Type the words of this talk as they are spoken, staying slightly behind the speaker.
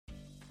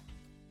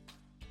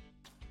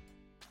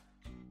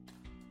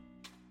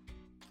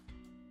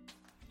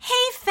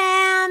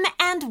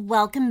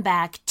welcome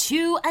back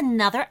to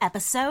another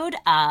episode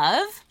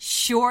of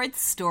Short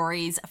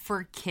Stories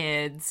for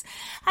Kids.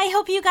 I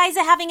hope you guys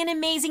are having an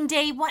amazing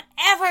day,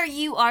 whatever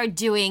you are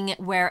doing,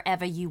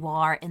 wherever you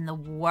are in the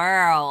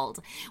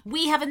world.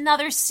 We have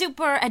another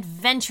super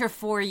adventure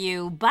for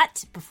you,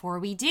 but before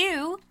we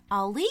do,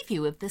 I'll leave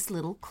you with this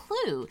little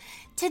clue.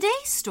 Today's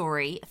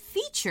story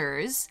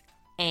features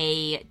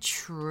a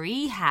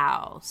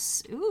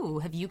treehouse. Ooh,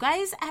 have you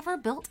guys ever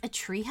built a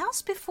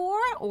treehouse before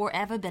or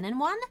ever been in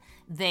one?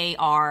 They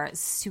are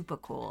super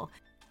cool.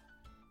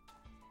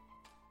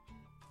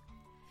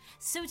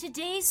 So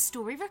today's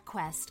story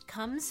request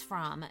comes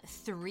from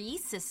three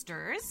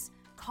sisters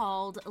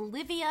called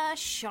Livia,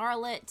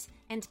 Charlotte,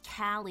 and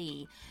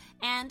Callie.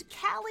 And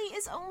Callie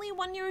is only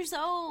 1 year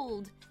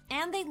old,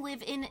 and they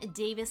live in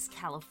Davis,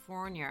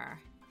 California.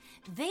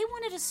 They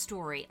wanted a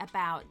story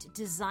about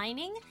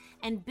designing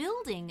and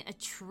building a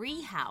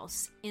tree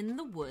house in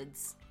the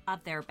woods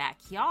of their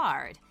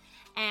backyard.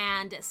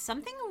 And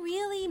something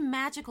really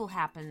magical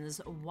happens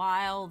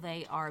while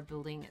they are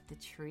building the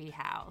tree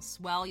house.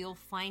 Well, you'll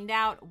find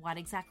out what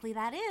exactly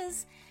that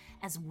is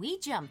as we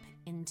jump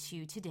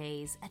into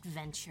today's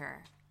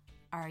adventure.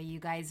 Are you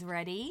guys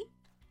ready?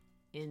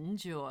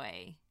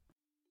 Enjoy.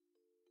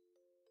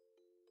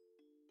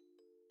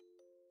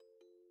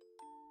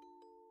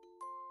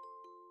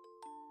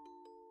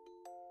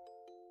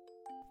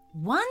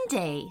 One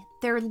day,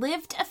 there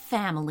lived a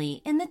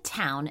family in the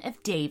town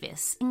of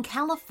Davis in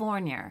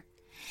California.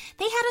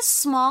 They had a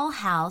small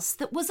house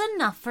that was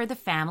enough for the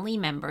family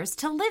members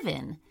to live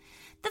in.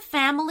 The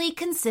family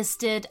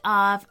consisted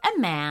of a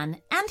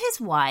man and his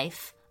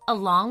wife,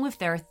 along with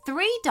their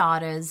three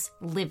daughters,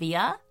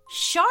 Livia,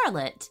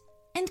 Charlotte,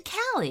 and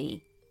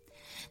Callie.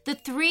 The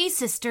three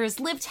sisters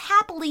lived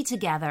happily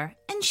together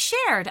and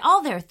shared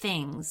all their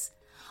things.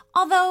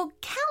 Although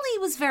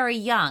Callie was very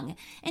young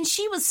and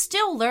she was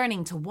still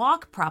learning to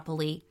walk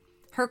properly,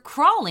 her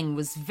crawling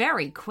was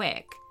very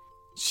quick.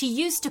 She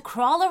used to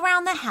crawl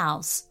around the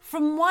house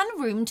from one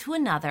room to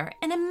another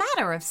in a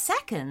matter of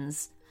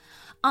seconds.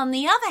 On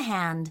the other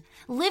hand,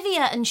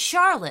 Livia and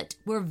Charlotte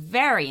were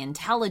very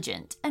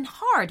intelligent and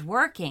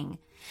hard-working.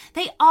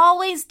 They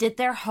always did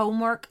their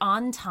homework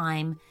on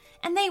time,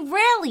 and they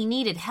rarely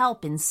needed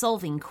help in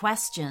solving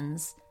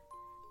questions.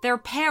 Their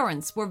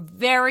parents were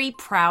very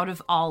proud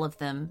of all of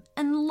them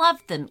and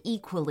loved them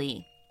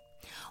equally.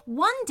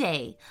 One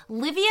day,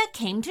 Livia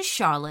came to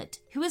Charlotte,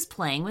 who was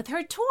playing with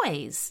her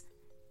toys.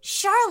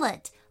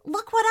 "Charlotte,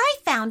 look what I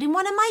found in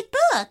one of my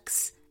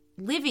books."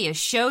 Livia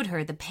showed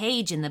her the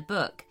page in the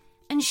book,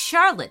 and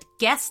Charlotte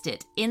guessed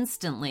it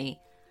instantly.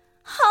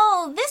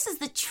 "Oh, this is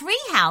the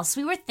treehouse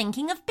we were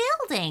thinking of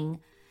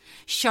building."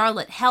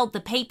 Charlotte held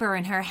the paper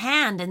in her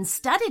hand and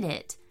studied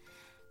it.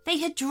 They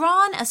had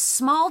drawn a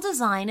small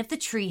design of the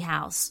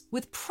treehouse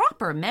with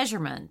proper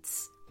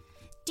measurements.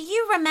 "Do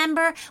you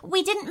remember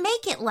we didn't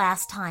make it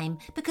last time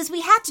because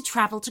we had to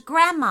travel to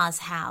Grandma's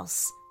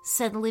house?"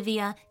 said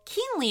Livia,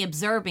 keenly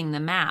observing the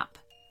map.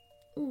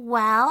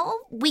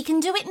 "Well, we can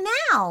do it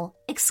now,"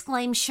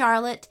 exclaimed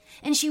Charlotte,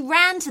 and she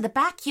ran to the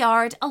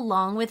backyard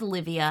along with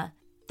Livia.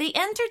 They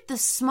entered the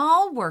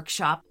small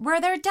workshop where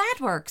their dad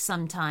worked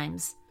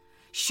sometimes.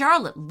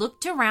 Charlotte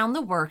looked around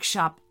the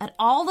workshop at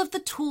all of the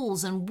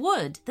tools and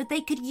wood that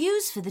they could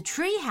use for the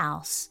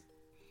treehouse.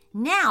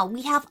 "Now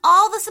we have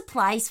all the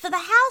supplies for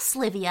the house,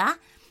 Livia.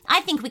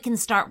 I think we can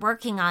start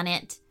working on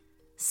it,"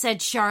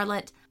 said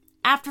Charlotte,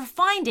 after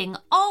finding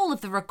all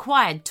of the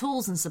required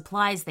tools and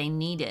supplies they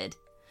needed.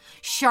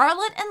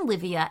 Charlotte and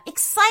Livia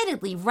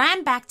excitedly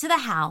ran back to the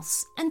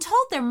house and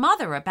told their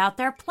mother about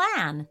their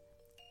plan.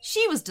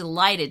 She was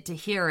delighted to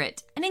hear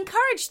it and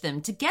encouraged them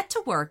to get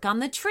to work on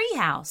the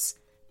treehouse.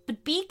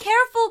 "But be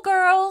careful,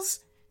 girls,"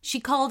 she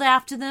called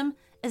after them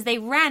as they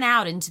ran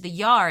out into the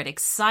yard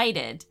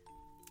excited.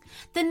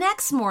 The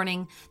next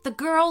morning, the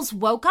girls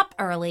woke up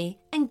early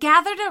and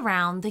gathered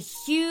around the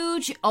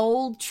huge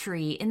old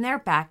tree in their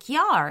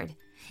backyard.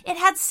 It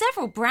had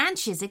several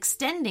branches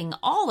extending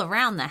all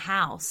around the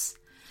house.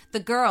 The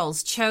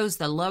girls chose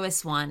the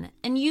lowest one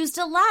and used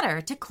a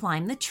ladder to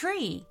climb the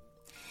tree.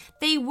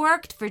 They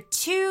worked for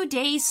 2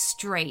 days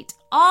straight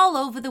all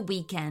over the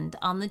weekend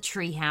on the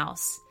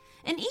treehouse.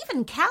 And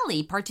even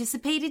Callie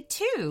participated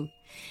too.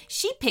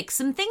 She picked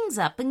some things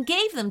up and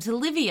gave them to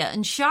Livia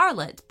and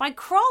Charlotte by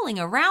crawling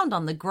around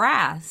on the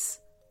grass.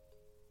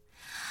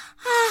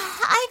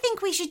 "I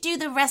think we should do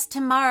the rest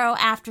tomorrow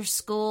after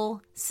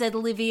school," said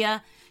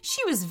Livia.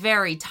 She was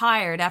very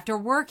tired after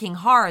working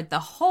hard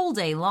the whole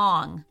day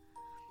long.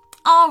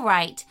 "All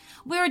right,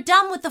 we're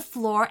done with the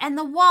floor and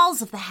the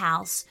walls of the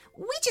house.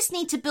 We just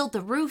need to build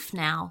the roof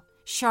now,"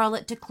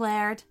 Charlotte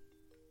declared.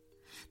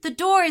 "The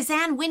doors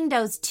and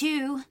windows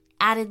too,"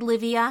 added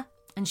Livia,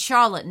 and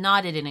Charlotte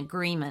nodded in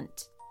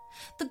agreement.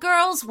 The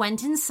girls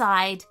went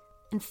inside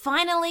and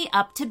finally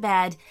up to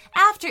bed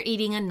after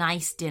eating a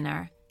nice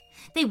dinner.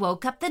 They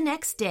woke up the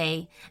next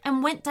day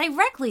and went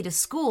directly to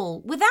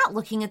school without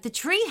looking at the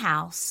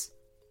treehouse.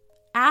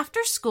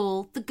 After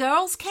school, the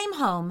girls came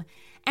home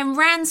and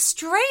ran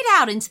straight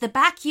out into the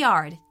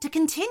backyard to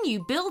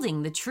continue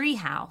building the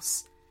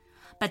treehouse.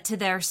 But to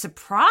their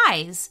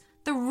surprise,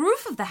 the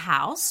roof of the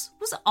house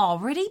was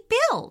already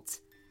built.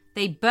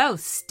 They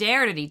both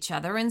stared at each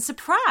other in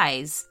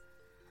surprise.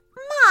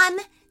 "Mom,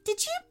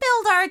 did you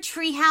build our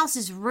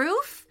treehouse's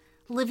roof?"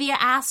 Livia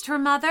asked her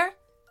mother.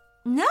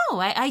 "No,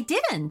 I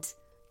didn't."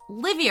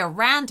 Livia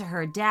ran to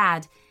her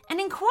dad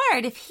and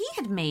inquired if he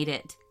had made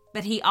it,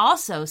 but he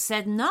also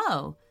said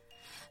no.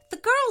 The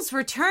girls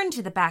returned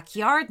to the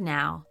backyard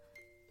now.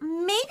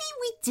 "Maybe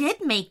we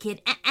did make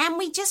it and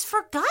we just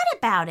forgot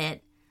about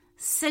it,"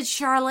 said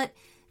Charlotte,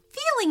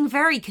 feeling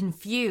very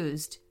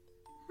confused.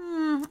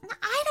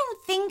 I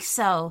don't think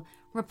so,"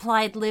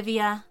 replied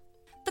Livia.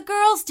 The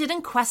girls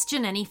didn't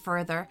question any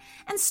further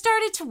and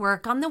started to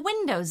work on the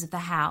windows of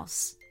the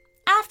house.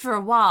 After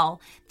a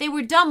while, they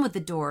were done with the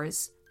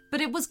doors,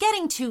 but it was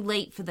getting too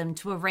late for them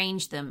to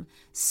arrange them,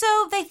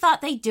 so they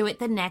thought they'd do it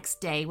the next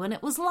day when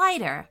it was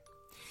lighter.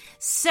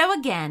 So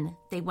again,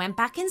 they went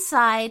back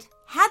inside,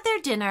 had their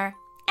dinner,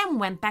 and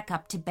went back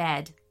up to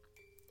bed.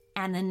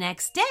 And the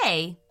next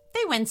day,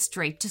 they went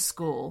straight to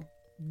school.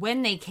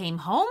 When they came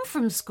home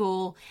from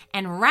school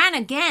and ran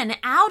again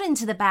out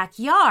into the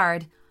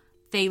backyard,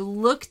 they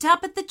looked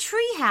up at the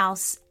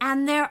treehouse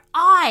and their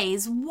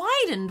eyes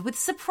widened with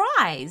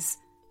surprise.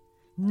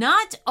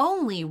 Not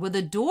only were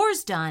the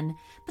doors done,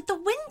 but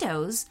the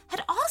windows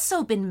had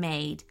also been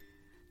made.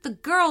 The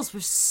girls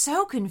were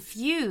so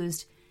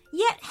confused,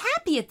 yet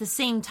happy at the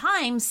same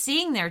time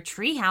seeing their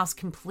treehouse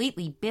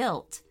completely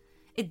built.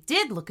 It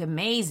did look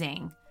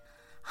amazing.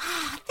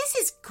 "This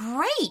is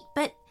great,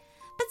 but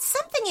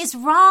something is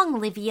wrong,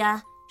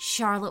 Livia,"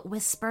 Charlotte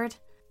whispered.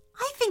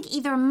 "I think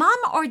either Mom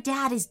or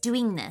Dad is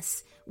doing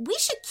this. We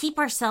should keep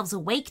ourselves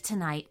awake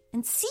tonight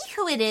and see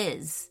who it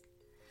is."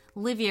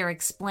 Livia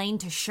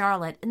explained to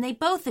Charlotte, and they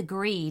both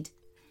agreed.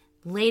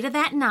 Later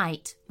that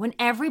night, when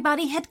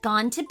everybody had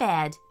gone to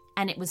bed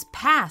and it was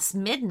past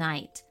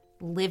midnight,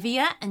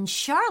 Livia and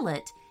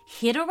Charlotte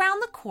hid around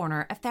the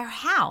corner of their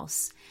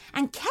house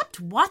and kept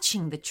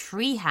watching the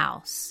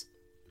treehouse.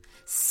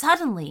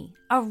 Suddenly,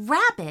 a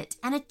rabbit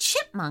and a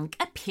chipmunk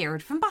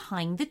appeared from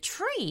behind the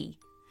tree.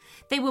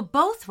 They were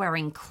both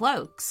wearing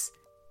cloaks,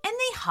 and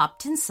they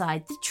hopped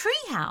inside the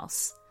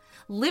treehouse.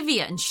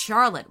 Livia and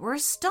Charlotte were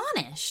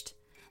astonished.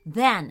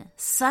 Then,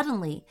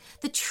 suddenly,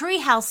 the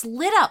treehouse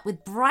lit up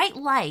with bright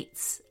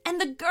lights,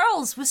 and the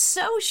girls were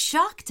so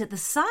shocked at the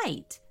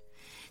sight.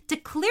 To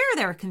clear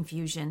their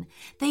confusion,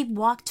 they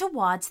walked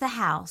towards the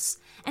house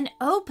and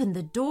opened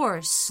the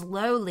doors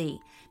slowly,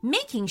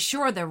 making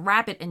sure the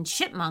rabbit and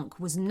chipmunk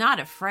was not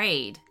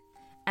afraid.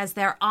 As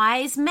their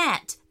eyes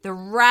met, the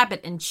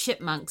rabbit and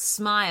chipmunk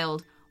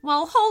smiled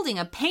while holding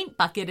a paint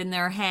bucket in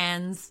their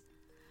hands.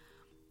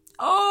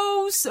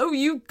 "Oh, so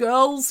you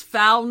girls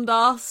found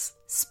us,"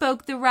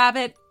 spoke the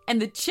rabbit, and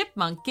the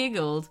chipmunk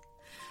giggled.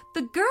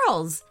 The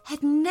girls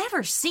had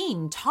never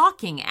seen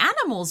talking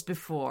animals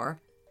before.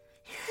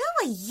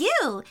 "Who are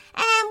you,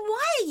 and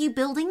why are you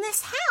building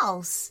this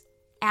house?"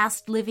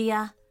 asked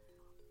Livia.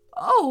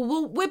 "Oh,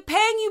 well, we're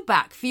paying you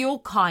back for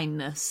your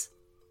kindness."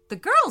 The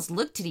girls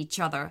looked at each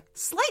other,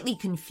 slightly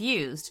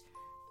confused.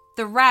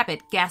 The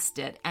rabbit guessed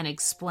it and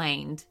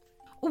explained.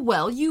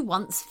 "Well, you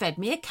once fed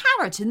me a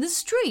carrot in the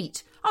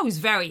street. I was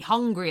very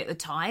hungry at the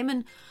time,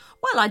 and,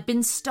 well, I'd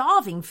been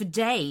starving for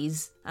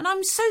days, and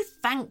I'm so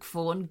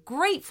thankful and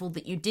grateful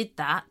that you did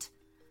that."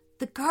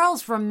 The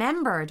girls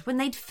remembered when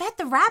they'd fed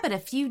the rabbit a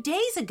few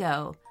days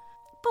ago.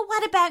 "But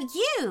what about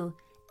you?"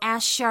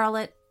 asked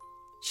Charlotte.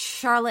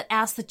 Charlotte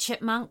asked the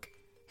chipmunk,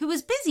 who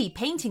was busy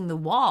painting the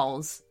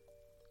walls.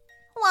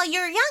 "Well,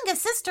 your younger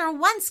sister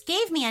once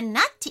gave me a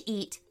nut to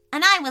eat,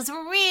 and I was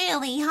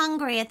really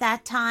hungry at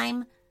that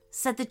time,"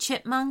 said the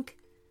chipmunk.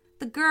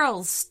 The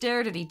girls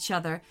stared at each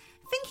other,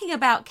 thinking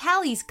about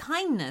Callie's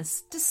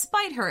kindness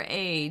despite her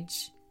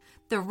age.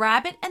 The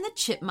rabbit and the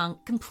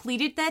chipmunk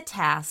completed their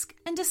task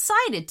and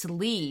decided to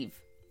leave.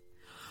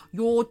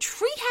 "Your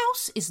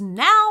treehouse is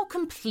now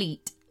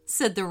complete,"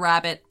 said the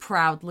rabbit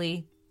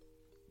proudly.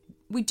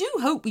 "We do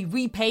hope we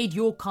repaid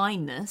your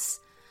kindness."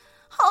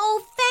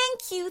 "Oh,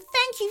 thank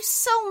you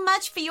so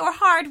much for your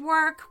hard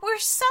work. We're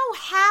so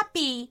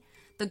happy."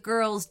 The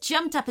girls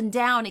jumped up and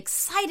down,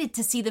 excited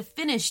to see the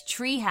finished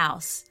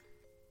treehouse.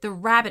 The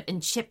rabbit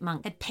and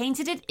chipmunk had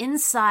painted it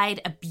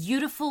inside a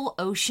beautiful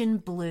ocean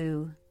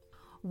blue.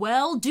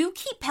 "Well, do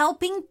keep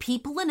helping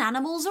people and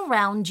animals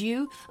around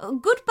you.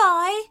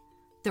 Goodbye."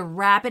 The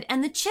rabbit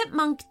and the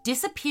chipmunk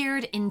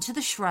disappeared into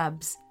the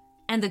shrubs,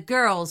 and the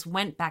girls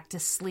went back to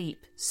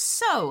sleep,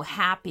 so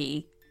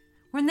happy.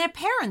 When their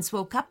parents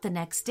woke up the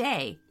next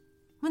day,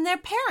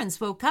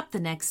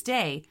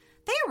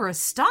 they were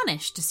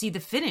astonished to see the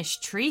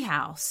finished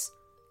treehouse.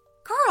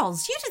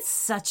 "Girls, you did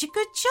such a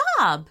good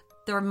job,"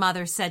 their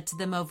mother said to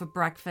them over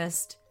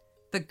breakfast.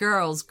 The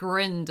girls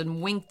grinned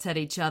and winked at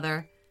each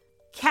other.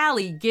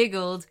 Callie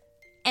giggled,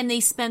 and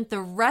they spent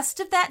the rest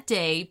of that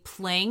day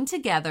playing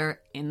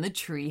together in the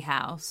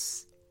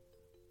treehouse.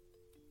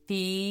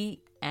 The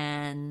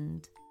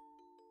end.